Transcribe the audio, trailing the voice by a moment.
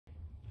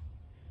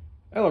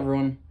Hello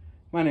everyone,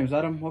 my name is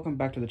Adam. Welcome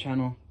back to the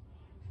channel.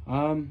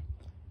 Um,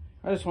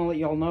 I just want to let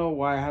y'all know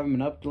why I haven't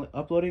been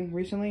uploading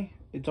recently.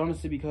 It's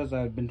honestly because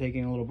I've been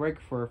taking a little break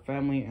for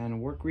family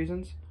and work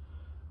reasons.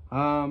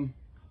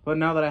 But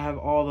now that I have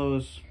all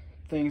those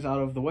things out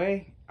of the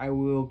way, I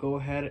will go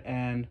ahead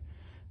and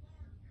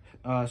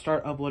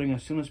start uploading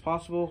as soon as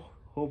possible.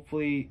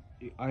 Hopefully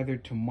either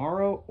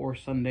tomorrow or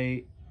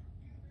Sunday,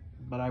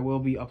 but I will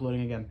be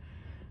uploading again.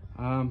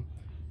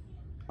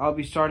 I'll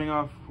be starting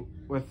off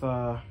with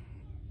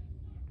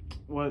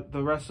what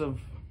the rest of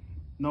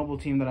Noble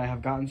team that I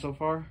have gotten so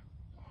far.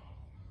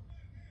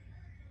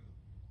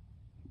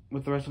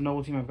 With the rest of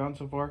Noble team I've gotten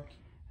so far,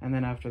 and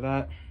then after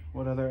that,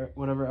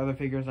 whatever other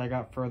figures I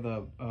got for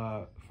the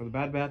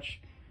Bad Batch,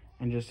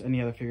 and just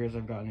any other figures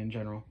I've gotten in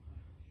general.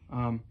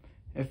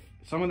 If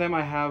some of them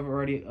I have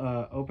already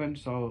opened,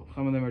 so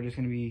some of them are just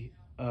going to be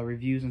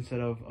reviews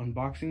instead of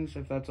unboxings,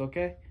 if that's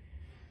okay.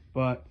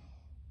 But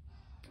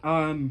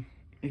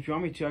if you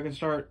want me to, I can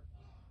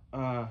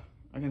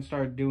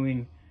start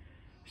doing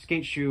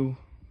skate shoe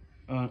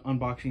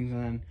unboxings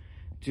and then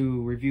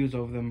do reviews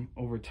of them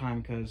over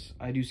time, because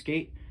I do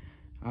skate.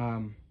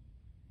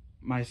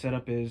 My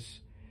setup is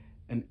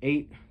an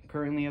 8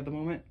 currently at the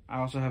moment. I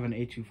also have an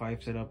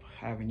 825 setup.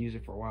 I haven't used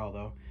it for a while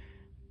though.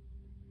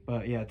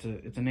 But yeah,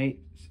 it's an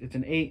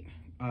 8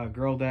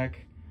 girl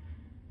deck,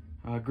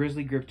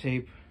 Grizzly grip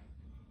tape,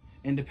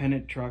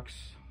 independent trucks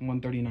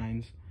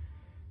 139s,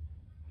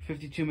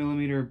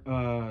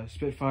 52mm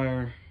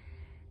Spitfire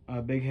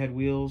big head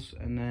wheels,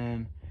 and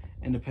then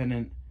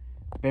independent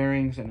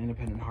bearings and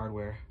independent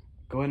hardware.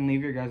 Go ahead and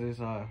leave your guys'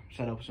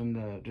 setups in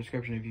the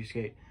description if you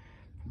skate.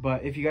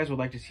 But if you guys would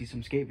like to see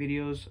some skate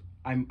videos,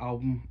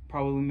 I'll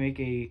probably make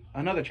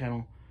another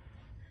channel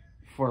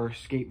for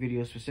skate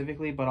videos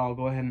specifically, but I'll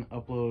go ahead and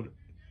upload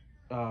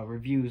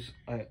reviews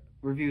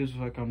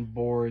like on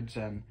boards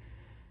and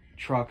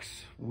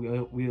trucks,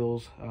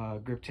 wheels,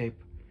 grip tape,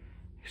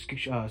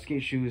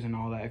 skate shoes, and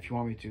all that. If you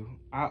want me to,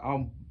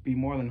 I'll be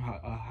more than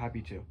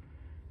happy to.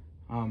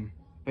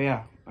 But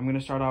yeah, I'm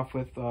gonna start off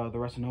with the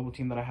rest of Noble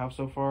team that I have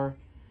so far,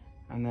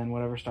 and then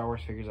whatever Star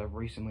Wars figures I've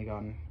recently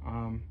gotten.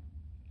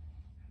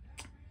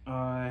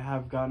 I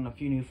have gotten a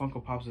few new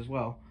Funko Pops as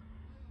well.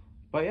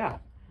 But yeah,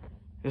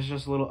 this is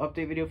just a little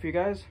update video for you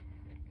guys.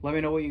 Let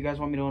me know what you guys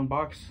want me to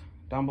unbox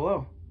down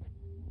below.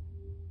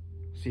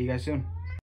 See you guys soon.